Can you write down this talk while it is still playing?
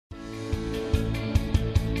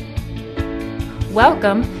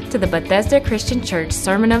Welcome to the Bethesda Christian Church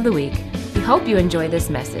Sermon of the Week. We hope you enjoy this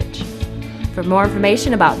message. For more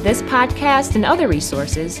information about this podcast and other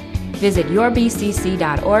resources, visit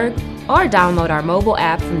yourbcc.org or download our mobile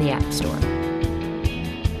app from the App Store.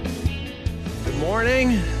 Good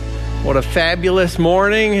morning. What a fabulous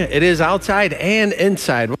morning. It is outside and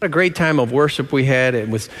inside. What a great time of worship we had. It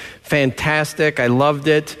was fantastic. I loved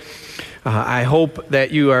it. I hope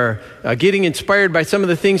that you are getting inspired by some of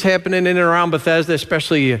the things happening in and around Bethesda,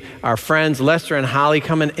 especially our friends Lester and Holly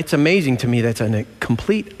coming. It's amazing to me that's a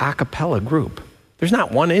complete a cappella group. There's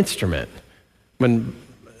not one instrument. When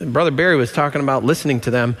Brother Barry was talking about listening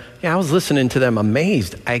to them, I was listening to them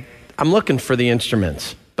amazed. I'm looking for the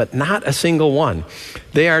instruments, but not a single one.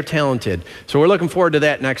 They are talented. So we're looking forward to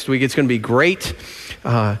that next week. It's going to be great.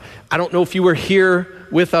 I don't know if you were here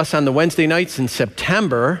with us on the Wednesday nights in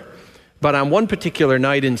September, but on one particular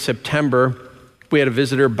night in September, we had a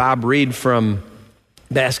visitor, Bob Reed from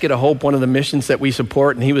Basket of Hope, one of the missions that we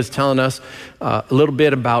support, and he was telling us a little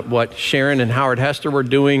bit about what Sharon and Howard Hester were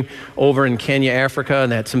doing over in Kenya, Africa,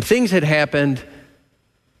 and that some things had happened,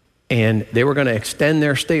 and they were going to extend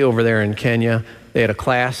their stay over there in Kenya. They had a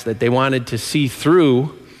class that they wanted to see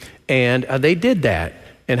through, and they did that.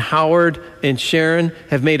 And Howard and Sharon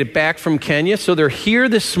have made it back from Kenya, so they're here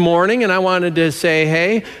this morning, and I wanted to say,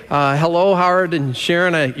 hey, hello, Howard and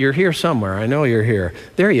Sharon. You're here somewhere. I know you're here.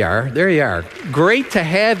 There you are. Great to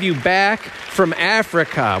have you back from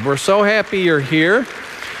Africa. We're so happy you're here.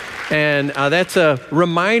 And that's a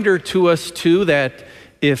reminder to us, too, that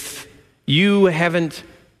if you haven't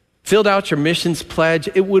filled out your missions pledge,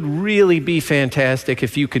 it would really be fantastic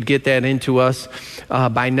if you could get that into us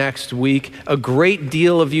by next week. A great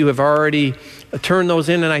deal of you have already turned those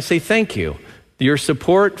in, and I say thank you. Your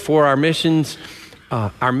support for our missions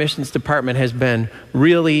department has been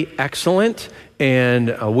really excellent,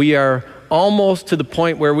 and we are almost to the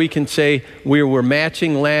point where we can say we were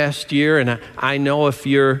matching last year, and I know if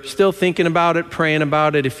you're still thinking about it, praying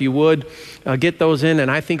about it, if you would, get those in, and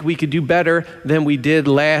I think we could do better than we did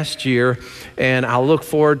last year, and I'll look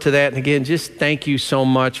forward to that. And again, just thank you so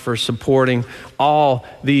much for supporting all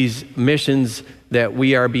these missions that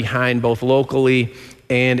we are behind, both locally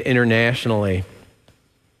and internationally.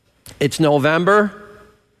 It's November,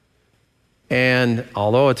 and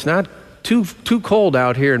although it's not too cold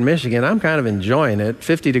out here in Michigan, I'm kind of enjoying it.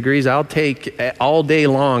 50 degrees I'll take all day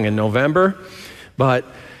long in November, but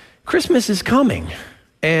Christmas is coming.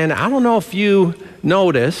 And I don't know if you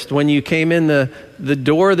noticed when you came in the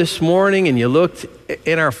door this morning and you looked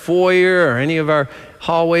in our foyer or any of our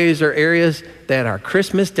hallways or areas that our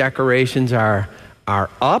Christmas decorations are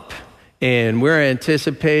up, and we're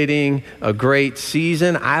anticipating a great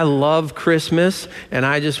season. I love Christmas, and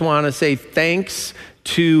I just want to say thanks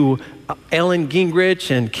to Ellen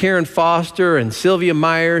Gingrich and Karen Foster and Sylvia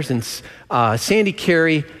Myers and Sandy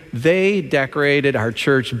Carey. They decorated our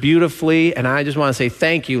church beautifully, and I just want to say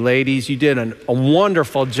thank you, ladies. You did a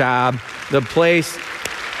wonderful job. The place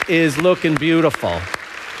is looking beautiful.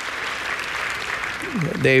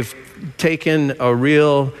 They've taken a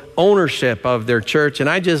real ownership of their church, and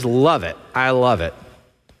I just love it. I love it.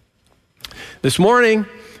 This morning,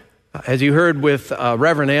 as you heard with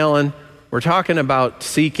Reverend Allen, we're talking about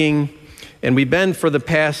seeking, and we've been for the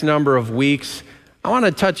past number of weeks. I want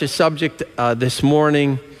to touch a subject this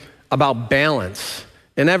morning about balance.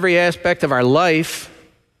 In every aspect of our life,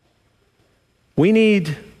 we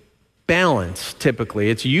need balance, typically.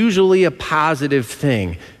 It's usually a positive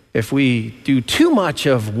thing. If we do too much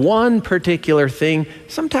of one particular thing,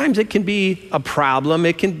 sometimes it can be a problem.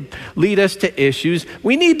 It can lead us to issues.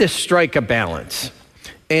 We need to strike a balance.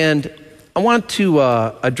 And I want to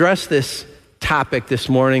address this topic this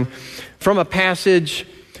morning from a passage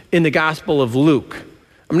in the Gospel of Luke.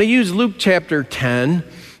 I'm going to use Luke chapter 10,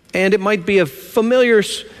 and it might be a familiar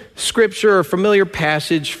scripture or familiar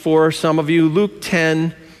passage for some of you. Luke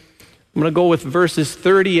 10, I'm going to go with verses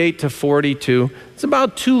 38 to 42. It's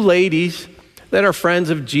about two ladies that are friends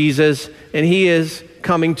of Jesus, and he is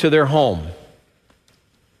coming to their home.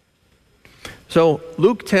 So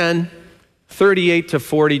Luke 10, 38 to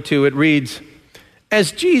 42, it reads,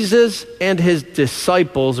 "As Jesus and his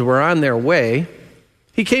disciples were on their way,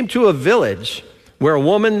 he came to a village where a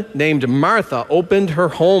woman named Martha opened her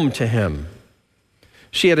home to him.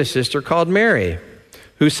 She had a sister called Mary,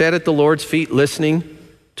 who sat at the Lord's feet listening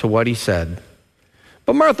to what he said.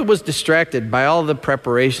 But Martha was distracted by all the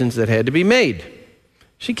preparations that had to be made.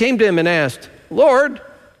 She came to him and asked, 'Lord,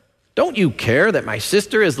 don't you care that my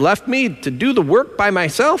sister has left me to do the work by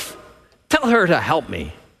myself? Tell her to help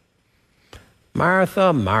me.'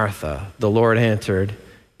 'Martha, Martha,' the Lord answered,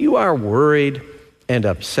 'you are worried and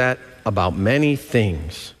upset about many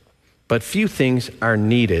things, but few things are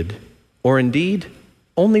needed, or indeed,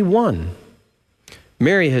 only one.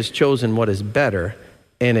 Mary has chosen what is better,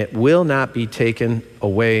 and it will not be taken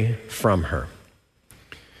away from her.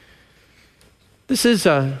 This is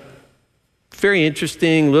a very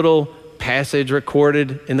interesting little passage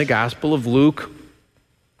recorded in the Gospel of Luke.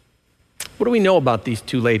 What do we know about these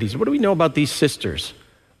two ladies? What do we know about these sisters,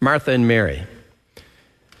 Martha and Mary?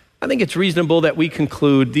 I think it's reasonable that we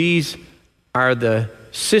conclude these are the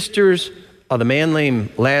sisters of the man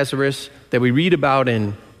named Lazarus that we read about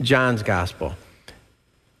in John's Gospel.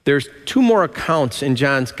 There's two more accounts in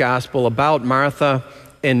John's Gospel about Martha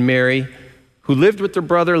and Mary who lived with their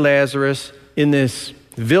brother Lazarus in this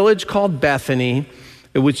village called Bethany.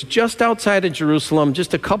 It was just outside of Jerusalem,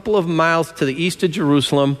 just a couple of miles to the east of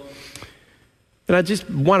Jerusalem. And I just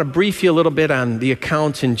want to brief you a little bit on the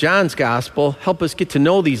accounts in John's Gospel, help us get to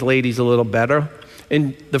know these ladies a little better.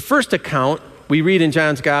 In the first account we read in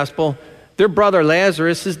John's Gospel, their brother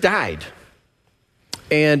Lazarus has died.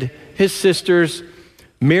 And his sisters,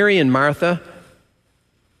 Mary and Martha,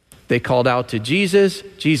 they called out to Jesus.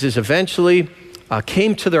 Jesus eventually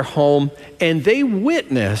came to their home, and they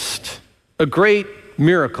witnessed a great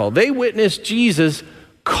miracle. They witnessed Jesus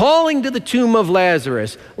calling to the tomb of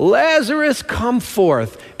Lazarus, "Lazarus, come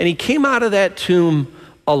forth." And he came out of that tomb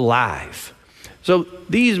alive. So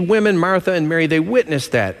these women, Martha and Mary, they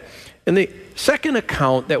witnessed that. And the second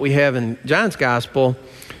account that we have in John's Gospel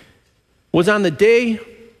was on the day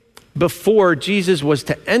before Jesus was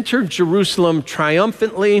to enter Jerusalem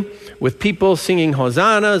triumphantly, with people singing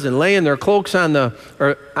hosannas and laying their cloaks on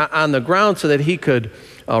the ground so that he could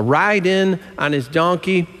ride in on his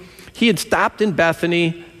donkey. He had stopped in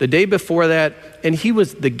Bethany the day before that, and he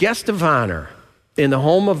was the guest of honor in the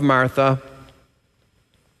home of Martha,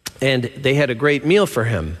 and they had a great meal for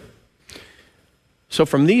him. So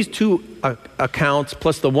from these two accounts,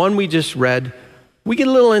 plus the one we just read, we get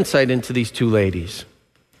a little insight into these two ladies.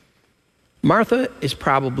 Martha is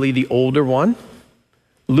probably the older one.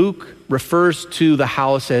 Luke refers to the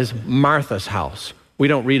house as Martha's house. We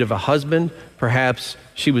don't read of a husband. Perhaps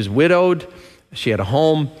she was widowed. She had a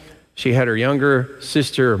home. She had her younger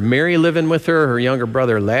sister Mary living with her younger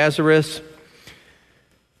brother Lazarus.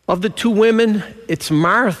 Of the two women, it's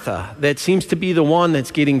Martha that seems to be the one that's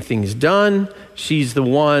getting things done. She's the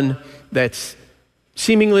one that's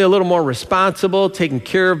seemingly a little more responsible, taking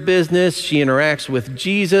care of business. She interacts with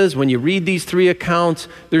Jesus. When you read these three accounts,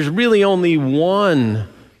 there's really only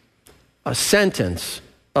a sentence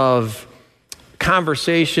of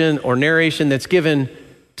conversation or narration that's given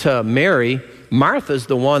to Mary. Martha's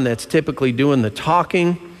the one that's typically doing the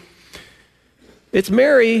talking. It's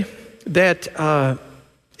Mary that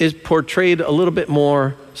is portrayed a little bit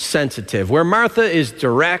more sensitive. Where Martha is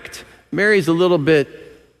direct, Mary's a little bit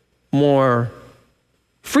more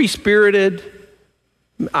free-spirited,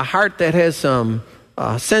 a heart that has some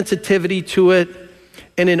sensitivity to it.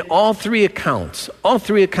 And in all three accounts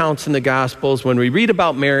in the Gospels, when we read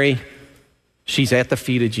about Mary, she's at the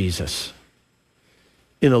feet of Jesus.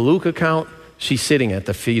 In the Luke account, she's sitting at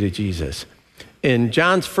the feet of Jesus. In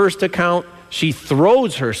John's first account, she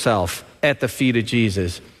throws herself at the feet of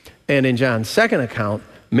Jesus. And in John's second account,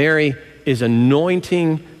 Mary is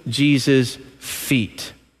anointing Jesus'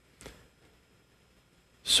 feet.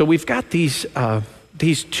 So we've got these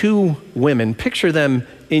two women. Picture them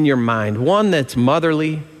in your mind. One that's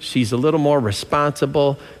motherly. She's a little more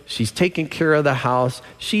responsible. She's taking care of the house.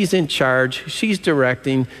 She's in charge. She's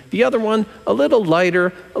directing. The other one, a little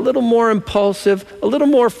lighter, a little more impulsive, a little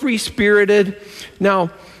more free-spirited.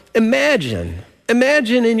 Now, imagine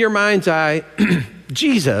in your mind's eye,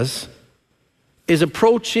 Jesus is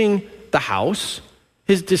approaching the house.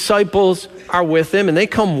 His disciples are with him, and they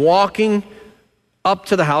come walking up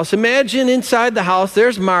to the house. Imagine inside the house,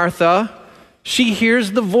 there's Martha. She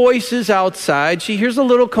hears the voices outside. She hears a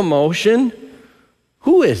little commotion.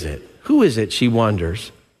 Who is it? Who is it? She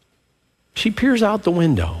wonders. She peers out the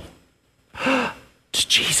window. It's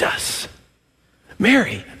Jesus.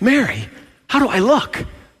 Mary, how do I look?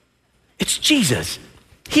 It's Jesus.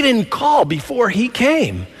 He didn't call before he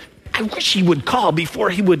came. I wish he would call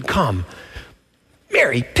before he would come.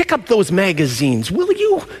 Mary, pick up those magazines, will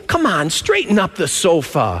you? Come on, straighten up the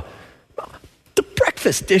sofa. The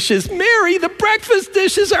breakfast dishes, Mary, the breakfast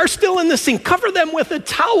dishes are still in the sink. Cover them with a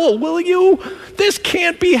towel, will you? This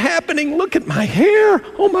can't be happening. Look at my hair.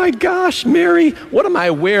 Oh my gosh, Mary, what am I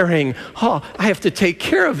wearing? Oh, I have to take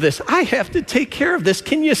care of this.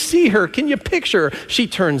 Can you see her? Can you picture her? She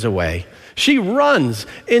turns away. She runs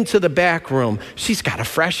into the back room. She's got to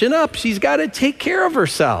freshen up. She's got to take care of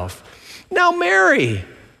herself. Now, Mary,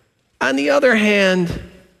 on the other hand,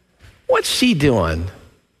 What's she doing?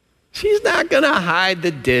 She's not going to hide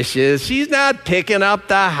the dishes. She's not picking up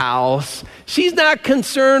the house. She's not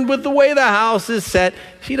concerned with the way the house is set.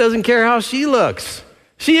 She doesn't care how she looks.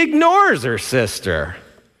 She ignores her sister.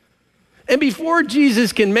 And before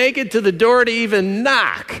Jesus can make it to the door to even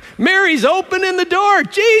knock, Mary's opening the door.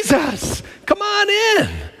 Jesus, come on in.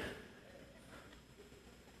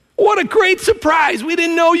 What a great surprise. We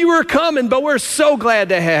didn't know you were coming, but we're so glad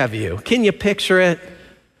to have you. Can you picture it?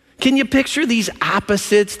 Can you picture these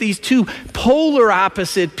opposites, these two polar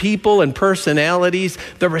opposite people and personalities,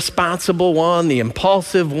 the responsible one, the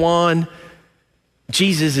impulsive one?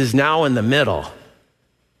 Jesus is now in the middle.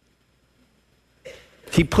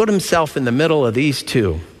 He put himself in the middle of these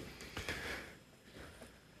two.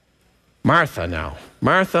 Martha now.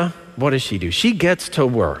 Martha, what does she do? She gets to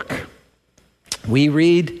work. We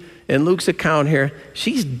read in Luke's account here,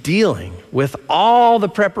 she's dealing with all the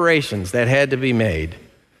preparations that had to be made.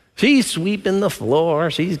 She's sweeping the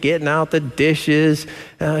floor. She's getting out the dishes.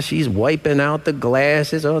 She's wiping out the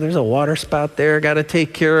glasses. Oh, there's a water spout there. Got to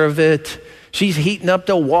take care of it. She's heating up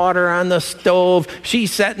the water on the stove.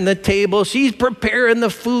 She's setting the table. She's preparing the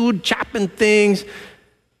food, chopping things.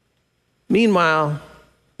 Meanwhile,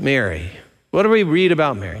 Mary, what do we read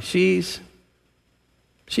about Mary? She's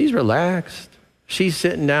relaxed. She's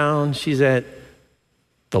sitting down. She's at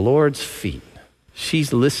the Lord's feet.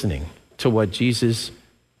 She's listening to what Jesus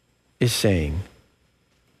is saying.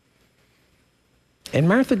 And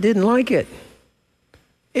Martha didn't like it.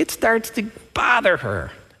 It starts to bother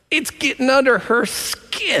her. It's getting under her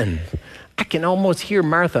skin. I can almost hear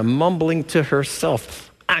Martha mumbling to herself,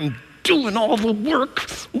 I'm doing all the work.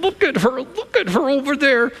 Look at her over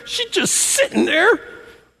there. She's just sitting there.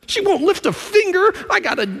 She won't lift a finger. I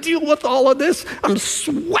got to deal with all of this. I'm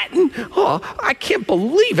sweating. Oh, I can't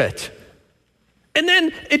believe it. And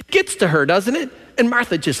then it gets to her, doesn't it? And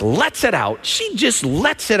Martha just lets it out. She just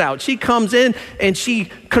lets it out. She comes in and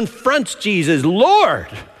she confronts Jesus. Lord,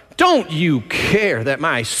 don't you care that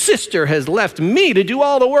my sister has left me to do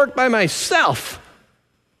all the work by myself?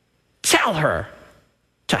 Tell her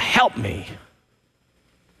to help me.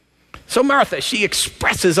 So Martha, she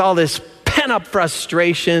expresses all this pent-up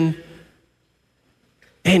frustration.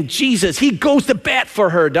 And Jesus, he goes to bat for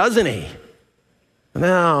her, doesn't he?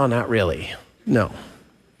 No, not really.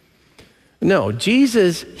 No,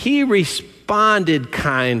 Jesus, he responded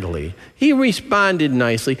kindly. He responded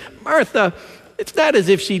nicely. Martha, it's not as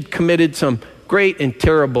if she'd committed some great and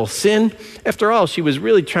terrible sin. After all, she was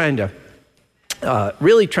really trying to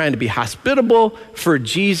be hospitable for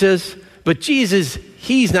Jesus. But Jesus,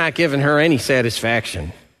 he's not giving her any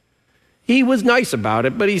satisfaction. He was nice about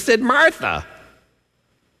it, but he said, Martha,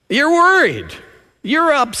 you're worried.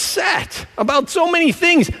 You're upset about so many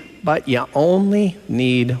things, but you only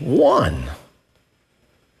need one.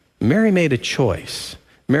 Mary made a choice.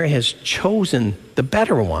 Mary has chosen the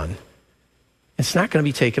better one. It's not going to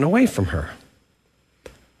be taken away from her.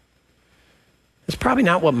 It's probably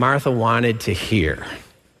not what Martha wanted to hear.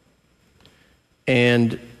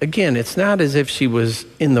 And again, it's not as if she was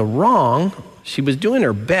in the wrong. She was doing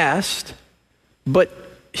her best, but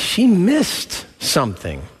she missed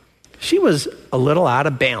something. She was a little out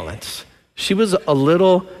of balance. She was a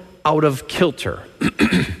little out of kilter.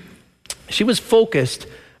 She was focused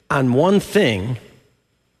on one thing,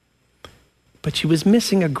 but she was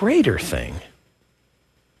missing a greater thing.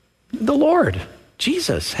 The Lord,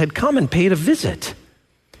 Jesus, had come and paid a visit.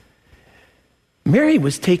 Mary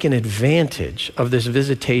was taking advantage of this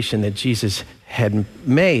visitation that Jesus had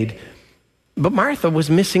made, but Martha was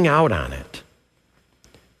missing out on it.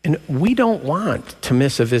 And we don't want to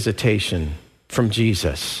miss a visitation from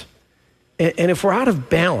Jesus. And if we're out of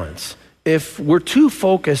balance, if we're too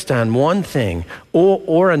focused on one thing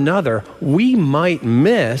or another, we might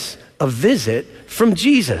miss a visit from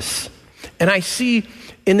Jesus. And I see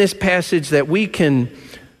in this passage that we can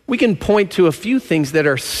point to a few things that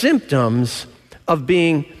are symptoms of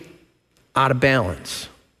being out of balance.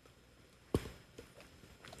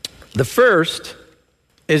 The first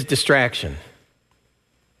is distraction.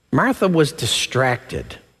 Martha was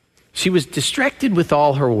distracted. She was distracted with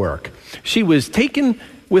all her work. She was taken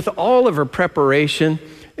with all of her preparation.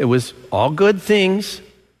 It was all good things,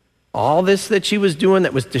 all this that she was doing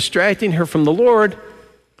that was distracting her from the Lord,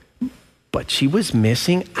 but she was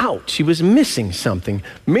missing out. She was missing something.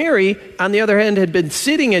 Mary, on the other hand, had been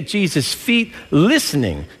sitting at Jesus' feet,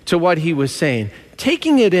 listening to what he was saying,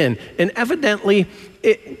 taking it in, and evidently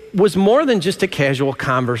it was more than just a casual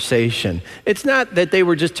conversation. It's not that they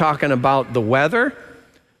were just talking about the weather.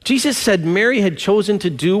 Jesus said Mary had chosen to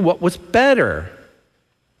do what was better.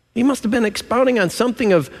 He must have been expounding on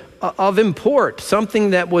something of import, something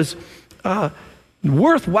that was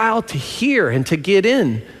worthwhile to hear and to get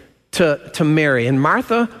in to Mary. And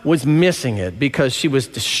Martha was missing it because she was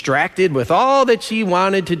distracted with all that she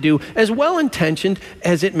wanted to do, as well-intentioned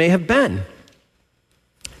as it may have been.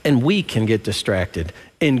 And we can get distracted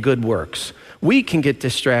in good works. We can get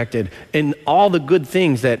distracted in all the good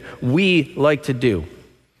things that we like to do.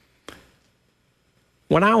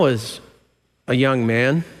 When I was a young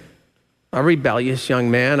man, a rebellious young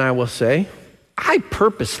man, I will say, I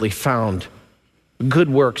purposely found good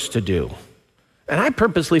works to do. And I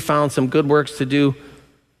purposely found some good works to do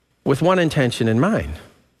with one intention in mind.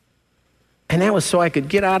 And that was so I could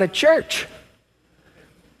get out of church.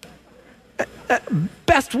 The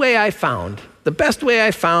best way I found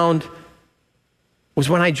was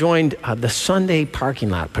when I joined the Sunday parking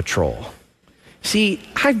lot patrol. See,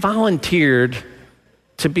 I volunteered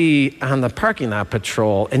to be on the parking lot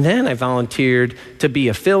patrol, and then I volunteered to be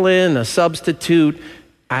a fill-in, a substitute.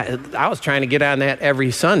 I was trying to get on that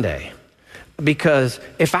every Sunday, because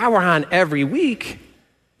if I were on every week,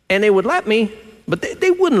 and they would let me, but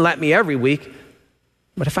they wouldn't let me every week,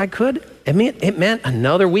 but if I could, it meant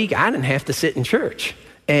another week I didn't have to sit in church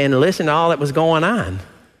and listen to all that was going on.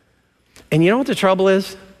 And you know what the trouble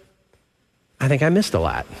is? I think I missed a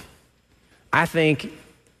lot. I think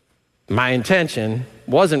my intention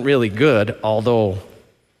wasn't really good, although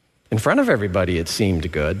in front of everybody it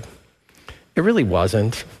seemed good. It really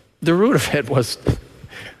wasn't. The root of it was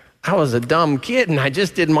I was a dumb kid and I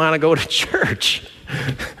just didn't want to go to church.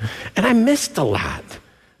 And I missed a lot.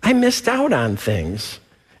 I missed out on things.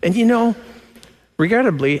 And you know,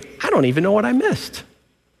 regrettably, I don't even know what I missed,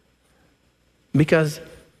 because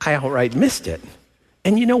I outright missed it.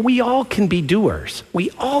 And you know, we all can be doers. We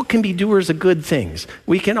all can be doers of good things.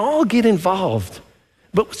 We can all get involved.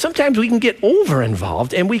 But sometimes we can get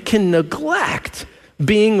over-involved and we can neglect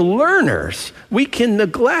being learners. We can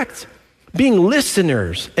neglect being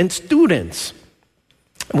listeners and students.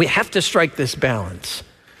 We have to strike this balance.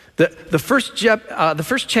 The first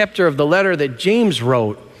chapter of the letter that James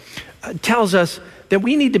wrote tells us that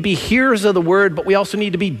we need to be hearers of the word, but we also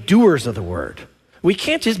need to be doers of the word. We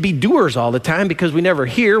can't just be doers all the time because we never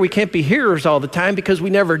hear. We can't be hearers all the time because we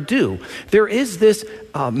never do. There is this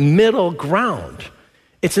middle ground.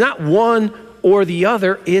 It's not one or the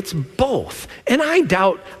other, it's both. And I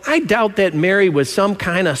doubt that Mary was some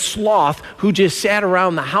kind of sloth who just sat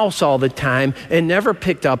around the house all the time and never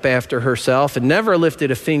picked up after herself and never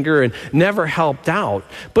lifted a finger and never helped out.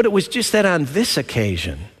 But it was just that on this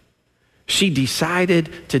occasion, she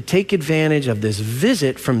decided to take advantage of this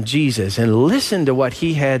visit from Jesus and listen to what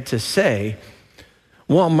he had to say,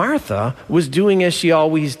 while Martha was doing as she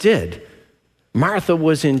always did. Martha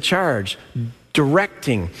was in charge,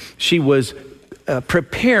 directing. She was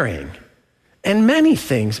preparing. And many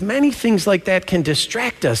things like that can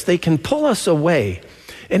distract us. They can pull us away.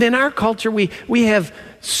 And in our culture, we have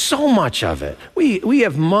so much of it. We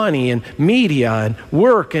have money and media and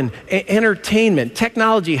work and entertainment,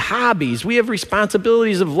 technology, hobbies. We have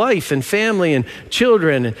responsibilities of life and family and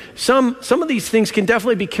children. And some of these things can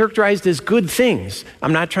definitely be characterized as good things.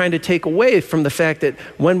 I'm not trying to take away from the fact that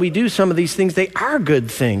when we do some of these things, they are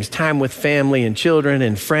good things. Time with family and children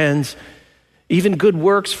and friends, even good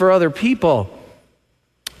works for other people.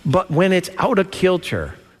 But when it's out of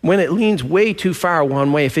kilter, when it leans way too far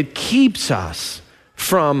one way, if it keeps us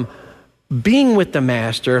from being with the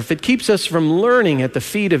Master, if it keeps us from learning at the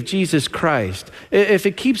feet of Jesus Christ, if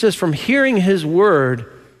it keeps us from hearing his word,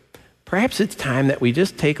 perhaps it's time that we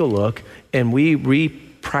just take a look and we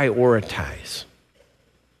reprioritize.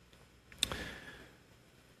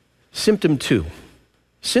 Symptom two,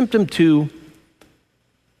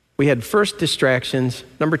 we had first distractions.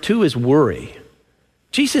 Number two is worry.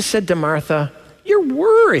 Jesus said to Martha, you're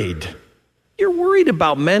worried. You're worried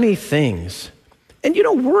about many things. And you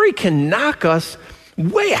know, worry can knock us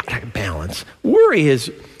way out of balance. Worry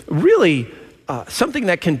is really something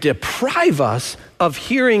that can deprive us of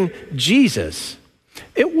hearing Jesus.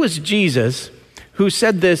 It was Jesus who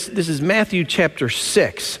said this. This is Matthew chapter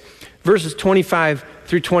 6, verses 25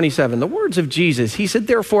 through 27. The words of Jesus. He said,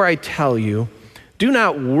 therefore I tell you, do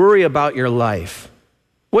not worry about your life,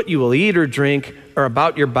 what you will eat or drink, or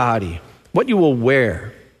about your body, what you will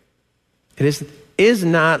wear. Is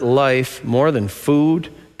not life more than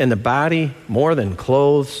food, and the body more than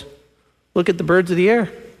clothes? Look at the birds of the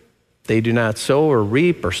air. They do not sow or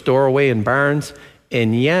reap or store away in barns,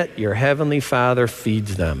 and yet your heavenly Father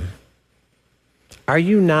feeds them. Are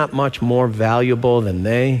you not much more valuable than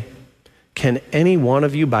they? Can any one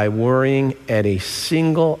of you, by worrying, add a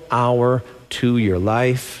single hour to your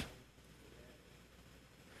life?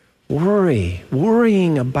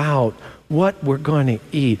 Worrying about what we're going to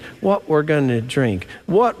eat, what we're going to drink,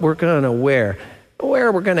 what we're going to wear,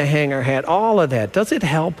 where we're going to hang our hat, all of that. Does it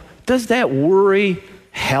help? Does that worry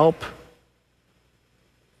help?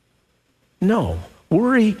 No.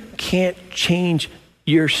 Worry can't change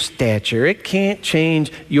your stature. It can't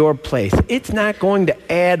change your place. It's not going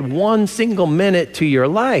to add one single minute to your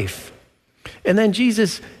life. And then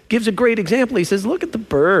Jesus gives a great example. He says, look at the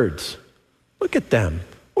birds. Look at them.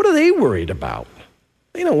 What are they worried about?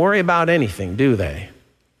 They don't worry about anything, do they?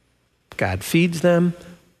 God feeds them.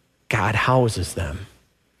 God houses them.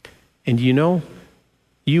 And you know,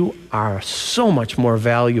 you are so much more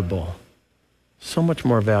valuable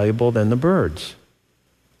than the birds.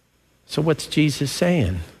 So what's Jesus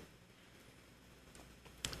saying?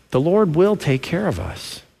 The Lord will take care of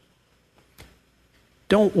us.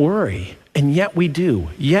 Don't worry. And yet we do.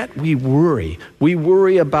 Yet we worry. We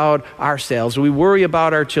worry about ourselves. We worry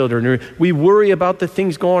about our children. We worry about the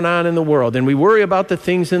things going on in the world. And we worry about the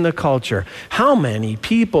things in the culture. How many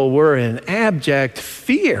people were in abject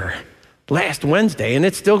fear last Wednesday, and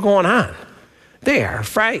it's still going on? They are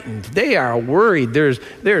frightened. They are worried. There's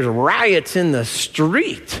riots in the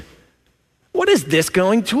street. What is this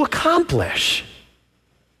going to accomplish?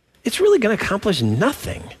 It's really going to accomplish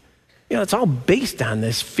nothing. You know, it's all based on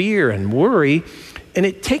this fear and worry, and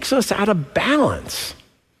it takes us out of balance.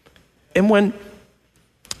 And when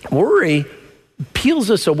worry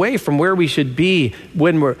peels us away from where we should be,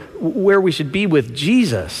 where we should be with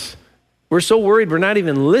Jesus, we're so worried we're not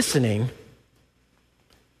even listening,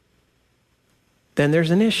 then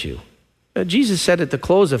there's an issue. Jesus said at the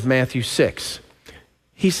close of Matthew 6,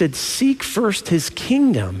 he said, seek first his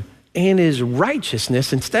kingdom and his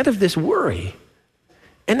righteousness instead of this worry.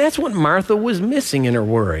 And that's what Martha was missing in her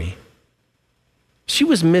worry. She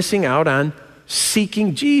was missing out on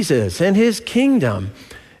seeking Jesus and his kingdom.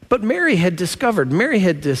 But Mary had discovered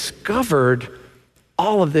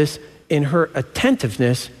all of this in her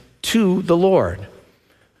attentiveness to the Lord.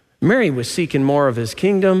 Mary was seeking more of his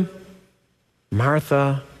kingdom.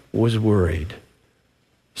 Martha was worried.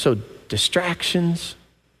 So distractions,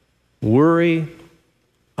 worry,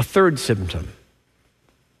 a third symptom.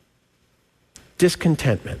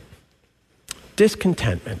 Discontentment.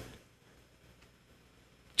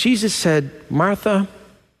 Jesus said, Martha,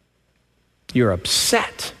 you're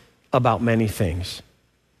upset about many things.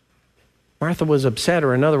 Martha was upset,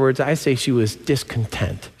 or in other words, I say she was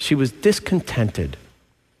discontent. She was discontented.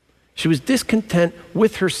 She was discontent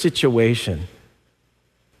with her situation.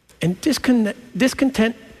 And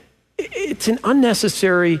discontent, it's an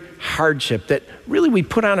unnecessary hardship that really we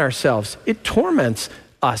put on ourselves. It torments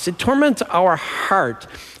us. It torments our heart.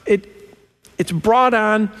 It's brought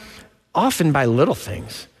on often by little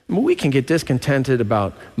things. We can get discontented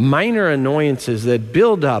about minor annoyances that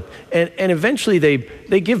build up, and eventually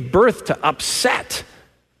they give birth to upset.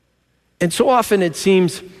 And so often it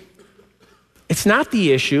seems it's not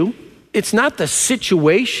the issue, it's not the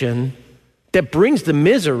situation that brings the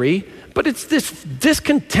misery, but it's this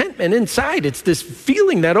discontentment inside. It's this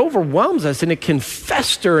feeling that overwhelms us, and it can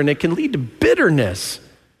fester, and it can lead to bitterness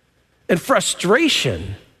and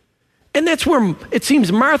frustration. And that's where it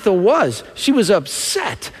seems Martha was. She was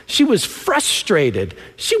upset. She was frustrated.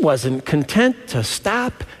 She wasn't content to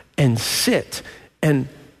stop and sit and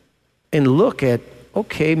look at,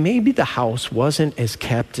 okay, maybe the house wasn't as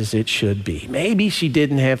kept as it should be. Maybe she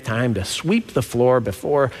didn't have time to sweep the floor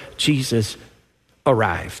before Jesus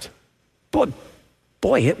arrived. But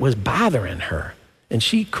boy, it was bothering her. And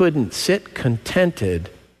she couldn't sit contented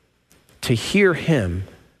to hear him.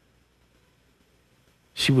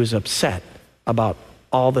 She was upset about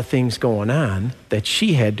all the things going on that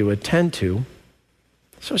she had to attend to.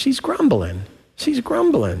 So she's grumbling. She's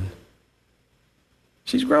grumbling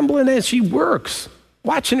as she works,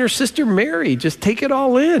 watching her sister Mary just take it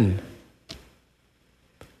all in.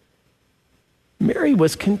 Mary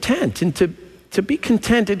was content, and to be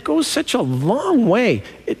content, it goes such a long way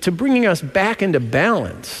to bringing us back into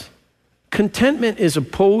balance. Contentment is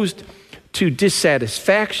opposed to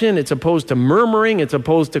dissatisfaction. It's opposed to murmuring. It's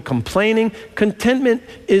opposed to complaining. Contentment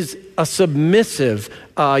is a submissive,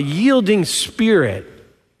 yielding spirit.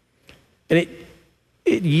 And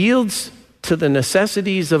it yields to the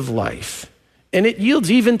necessities of life. And it yields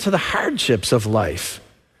even to the hardships of life.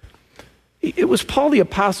 It was Paul the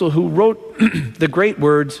Apostle who wrote the great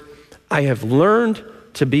words, I have learned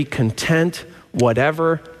to be content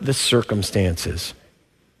whatever the circumstances.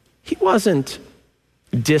 He wasn't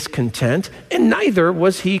discontent, and neither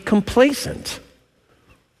was he complacent.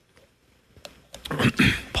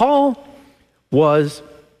 Paul was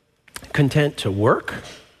content to work.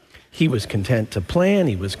 He was content to plan.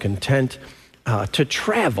 He was content to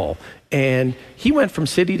travel. And he went from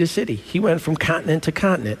city to city. He went from continent to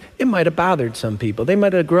continent. It might have bothered some people. They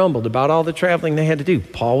might have grumbled about all the traveling they had to do.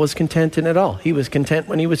 Paul was content in it all. He was content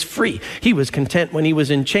when he was free. He was content when he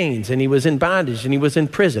was in chains and he was in bondage and he was in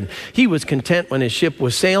prison. He was content when his ship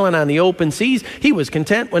was sailing on the open seas. He was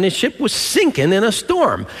content when his ship was sinking in a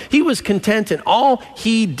storm. He was content in all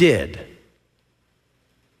he did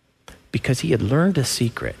because he had learned a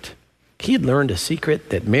secret. He had learned a secret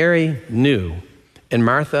that Mary knew and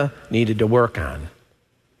Martha needed to work on.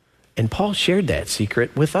 And Paul shared that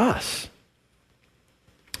secret with us.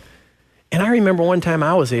 And I remember one time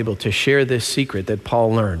I was able to share this secret that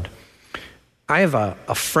Paul learned. I have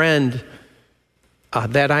a friend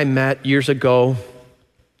that I met years ago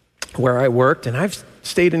where I worked, and I've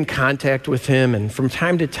stayed in contact with him, and from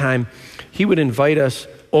time to time, he would invite us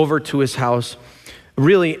over to his house.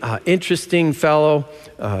 Really interesting fellow,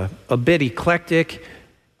 a bit eclectic.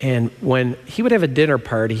 And when he would have a dinner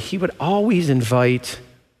party, he would always invite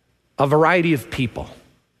a variety of people.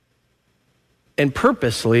 And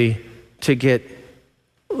purposely to get,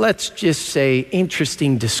 let's just say,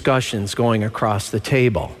 interesting discussions going across the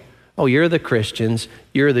table. Oh, you're the Christians,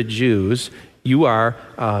 you're the Jews, you are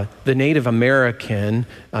the Native American,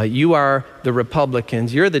 you are the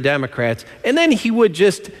Republicans, you're the Democrats. And then he would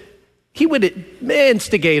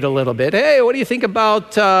instigate a little bit. Hey, what do you think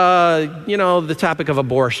about, the topic of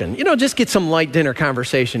abortion? Just get some light dinner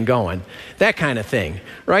conversation going. That kind of thing,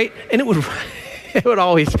 right? And it would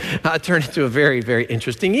always turn into a very, very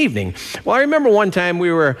interesting evening. Well, I remember one time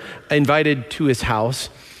we were invited to his house,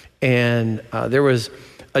 and there was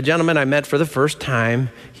a gentleman I met for the first time.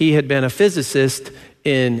 He had been a physicist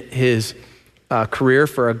in his career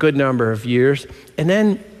for a good number of years, and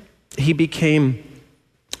then he became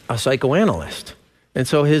a psychoanalyst. And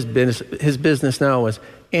so his business now was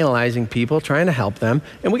analyzing people, trying to help them.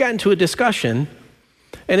 And we got into a discussion,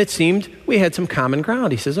 and it seemed we had some common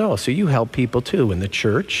ground. He says, oh, so you help people too in the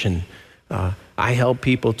church, and I help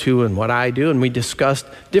people too in what I do. And we discussed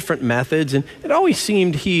different methods, and it always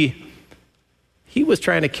seemed he was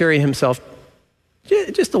trying to carry himself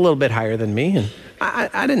just a little bit higher than me. And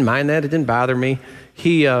I didn't mind that. It didn't bother me.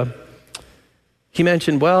 He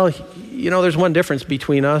mentioned, well, there's one difference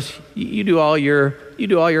between us. You do all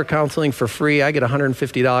your counseling for free. I get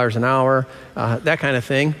 $150 an hour, that kind of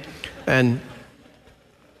thing. And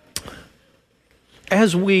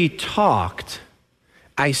as we talked,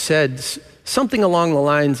 I said something along the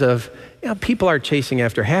lines of, people are chasing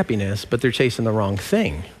after happiness, but they're chasing the wrong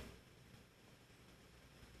thing.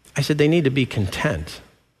 I said they need to be content.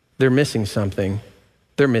 They're missing something.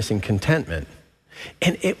 They're missing contentment.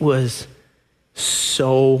 And it was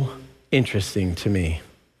so interesting to me.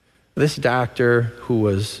 This doctor, who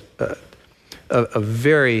was a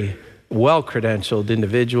very well-credentialed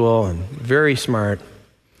individual and very smart,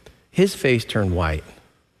 his face turned white.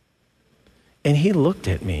 And he looked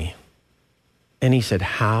at me and he said,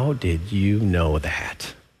 how did you know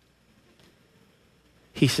that?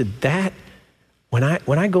 He said, that when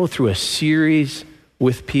I go through a series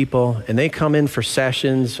with people and they come in for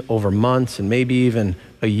sessions over months and maybe even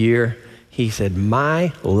a year, he said,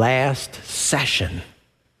 my last session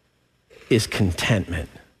is contentment.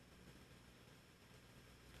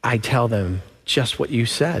 I tell them just what you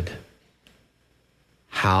said.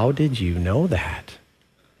 How did you know that?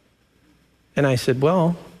 And I said,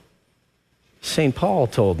 well, St. Paul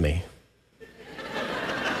told me.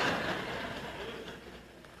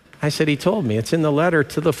 I said, he told me. It's in the letter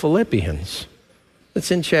to the Philippians.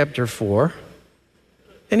 It's in chapter 4.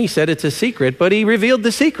 And he said it's a secret, but he revealed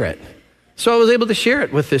the secret. So I was able to share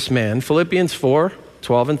it with this man, Philippians 4,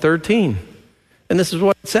 12 and 13. And this is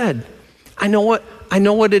what it said. I know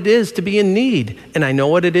what it is to be in need, and I know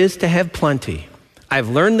what it is to have plenty. I've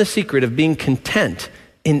learned the secret of being content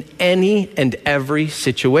in any and every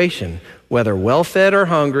situation, whether well-fed or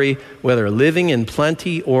hungry, whether living in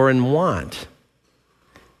plenty or in want.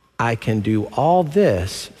 I can do all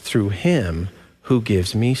this through him who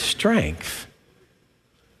gives me strength.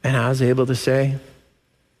 And I was able to say,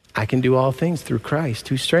 I can do all things through Christ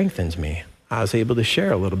who strengthens me. I was able to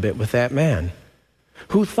share a little bit with that man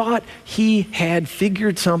who thought he had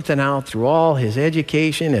figured something out through all his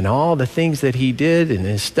education and all the things that he did in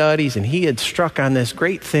his studies, and he had struck on this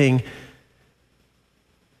great thing.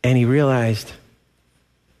 And he realized,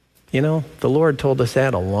 the Lord told us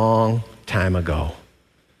that a long time ago.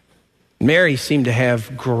 Mary seemed to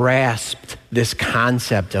have grasped this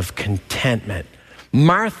concept of contentment.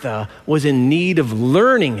 Martha was in need of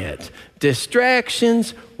learning it.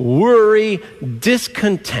 Distractions, worry,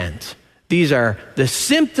 discontent. These are the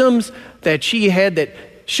symptoms that she had that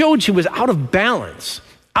showed she was out of balance.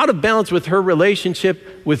 out of balance with her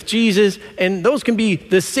relationship with Jesus, and those can be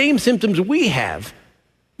the same symptoms we have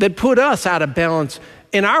that put us out of balance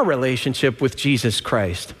in our relationship with Jesus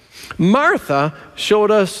Christ. Martha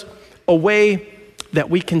showed us a way that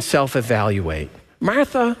we can self-evaluate.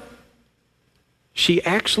 Martha, she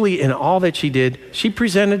actually, in all that she did, she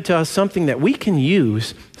presented to us something that we can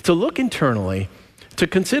use to look internally, to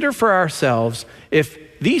consider for ourselves if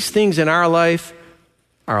these things in our life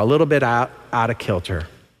are a little bit out of kilter.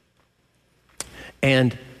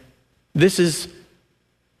 And this is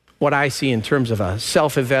what I see in terms of a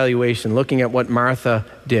self-evaluation, looking at what Martha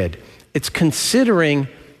did. It's considering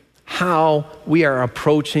how we are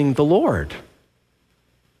approaching the Lord.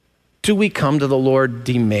 Do we come to the Lord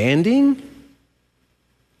demanding,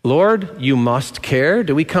 Lord, you must care?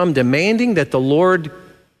 Do we come demanding that the Lord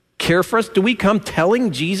care for us? Do we come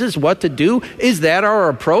telling Jesus what to do? Is that our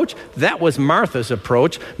approach? That was Martha's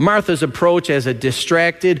approach. Martha's approach as a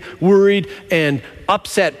distracted, worried, and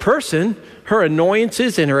upset person, her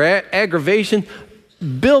annoyances and her aggravation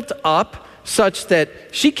built up such that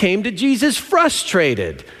she came to Jesus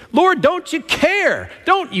frustrated. Lord, don't you care?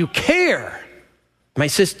 Don't you care? My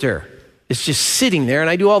sister is just sitting there and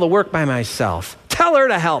I do all the work by myself. Tell her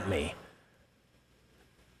to help me.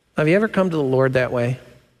 Have you ever come to the Lord that way?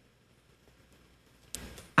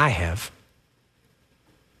 I have.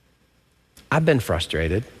 I've been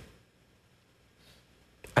frustrated.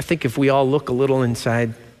 I think if we all look a little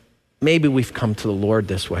inside, maybe we've come to the Lord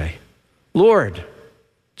this way. Lord,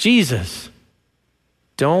 Jesus,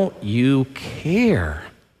 don't you care?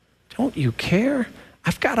 Don't you care?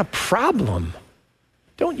 I've got a problem.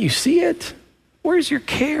 Don't you see it? Where's your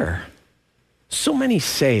care? So many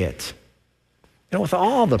say it. You know, with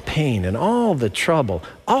all the pain and all the trouble,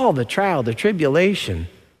 all the trial, the tribulation,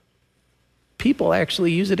 people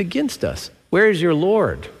actually use it against us. Where's your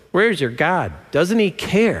Lord? Where's your God? Doesn't he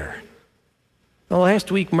care? Well,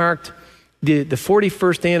 last week marked the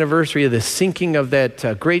 41st anniversary of the sinking of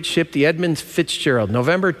that great ship, the Edmund Fitzgerald,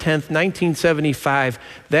 November 10th, 1975.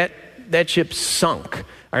 That ship sunk.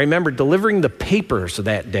 I remember delivering the papers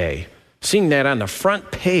that day, seeing that on the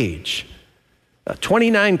front page.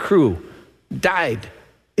 29 crew died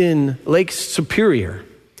in Lake Superior.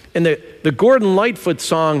 And the Gordon Lightfoot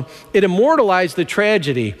song, it immortalized the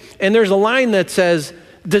tragedy. And there's a line that says,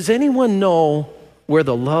 does anyone know where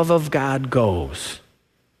the love of God goes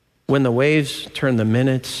when the waves turn the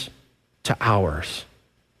minutes to hours?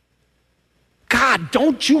 God,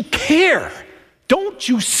 don't you care? Don't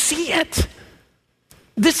you see it?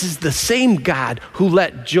 This is the same God who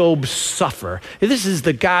let Job suffer. This is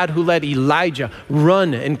the God who let Elijah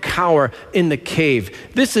run and cower in the cave.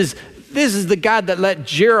 This is the God that let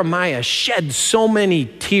Jeremiah shed so many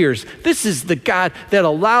tears. This is the God that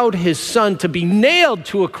allowed his son to be nailed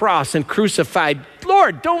to a cross and crucified.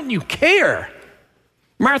 Lord, don't you care?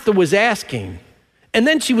 Martha was asking, and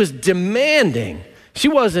then she was demanding. She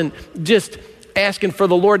wasn't just asking for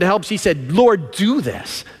the Lord to help. She said, Lord, do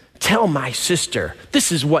this. Tell my sister.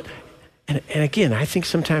 This is what, and again, I think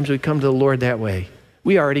sometimes we come to the Lord that way.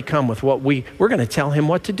 We already come with what we're going to tell him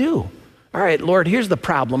what to do. All right, Lord, here's the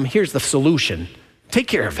problem. Here's the solution. Take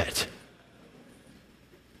care of it.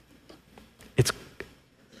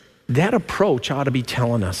 That approach ought to be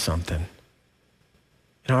telling us something.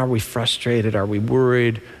 You know, are we frustrated? Are we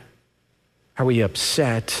worried? Are we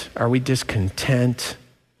upset? Are we discontent?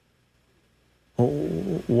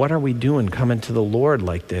 What are we doing coming to the Lord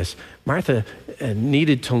like this? Martha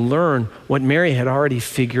needed to learn what Mary had already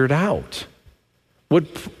figured out,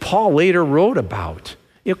 what Paul later wrote about.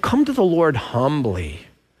 You know, come to the Lord humbly.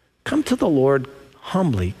 Come to the Lord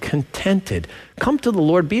humbly, contented. Come to the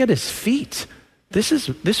Lord, be at his feet. This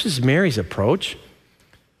is Mary's approach.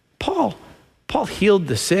 Paul healed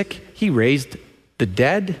the sick. He raised the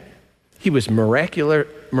dead. He was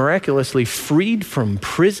miraculously freed from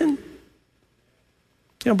prison.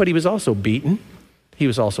 You know, but he was also beaten. He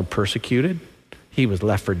was also persecuted. He was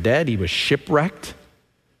left for dead. He was shipwrecked.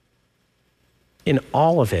 In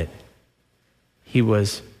all of it, he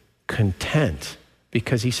was content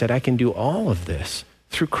because he said, I can do all of this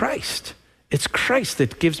through Christ. It's Christ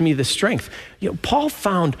that gives me the strength. You know, Paul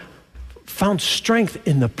found strength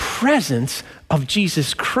in the presence of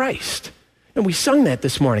Jesus Christ. And we sung that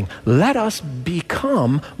this morning. Let us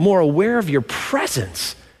become more aware of your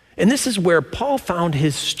presence. And this is where Paul found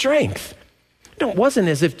his strength. You know, it wasn't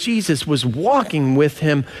as if Jesus was walking with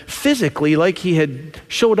him physically like he had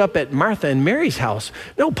showed up at Martha and Mary's house.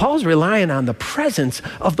 No, Paul's relying on the presence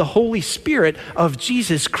of the Holy Spirit of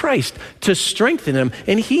Jesus Christ to strengthen him.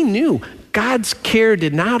 And he knew God's care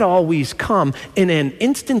did not always come in an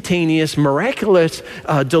instantaneous, miraculous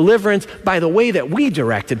deliverance by the way that we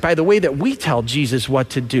direct it, by the way that we tell Jesus what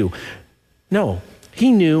to do. No,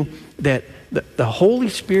 he knew that the Holy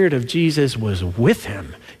Spirit of Jesus was with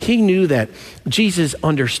him. He knew that Jesus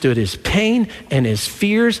understood his pain and his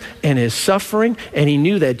fears and his suffering, and he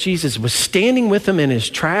knew that Jesus was standing with him in his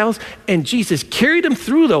trials, and Jesus carried him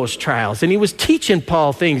through those trials, and he was teaching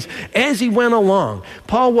Paul things as he went along.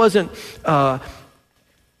 Paul wasn't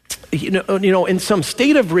in some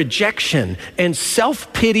state of rejection and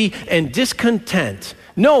self-pity and discontent.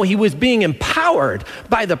 No, he was being empowered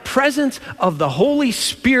by the presence of the Holy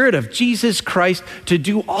Spirit of Jesus Christ to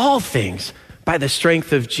do all things by the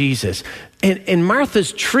strength of Jesus. And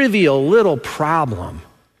Martha's trivial little problem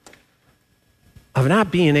of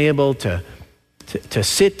not being able to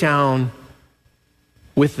sit down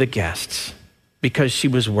with the guests because she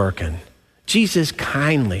was working, Jesus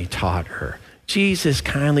kindly taught her. Jesus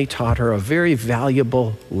kindly taught her a very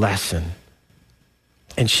valuable lesson.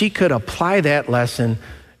 And she could apply that lesson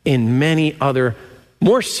in many other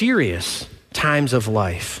more serious times of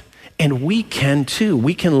life. And we can too.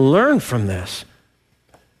 We can learn from this.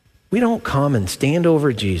 We don't come and stand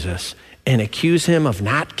over Jesus and accuse him of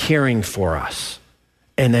not caring for us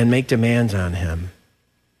and then make demands on him.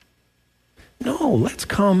 No, let's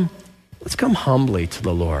come humbly to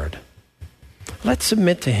the Lord. Let's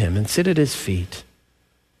submit to him and sit at his feet.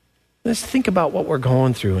 Let's think about what we're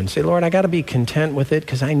going through and say, Lord, I got to be content with it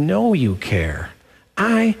because I know you care.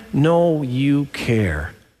 I know you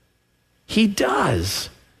care. He does.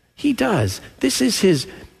 He does. This is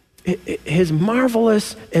his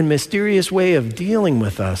marvelous and mysterious way of dealing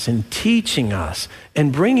with us and teaching us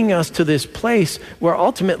and bringing us to this place where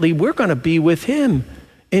ultimately we're going to be with him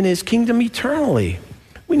in his kingdom eternally.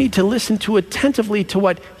 We need to listen attentively to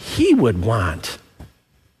what he would want,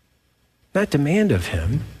 not demand of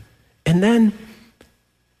him. And then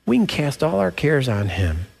we can cast all our cares on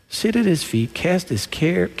him, sit at his feet, cast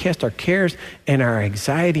our cares and our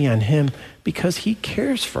anxiety on him because he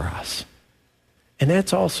cares for us. And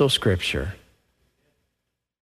that's also scripture.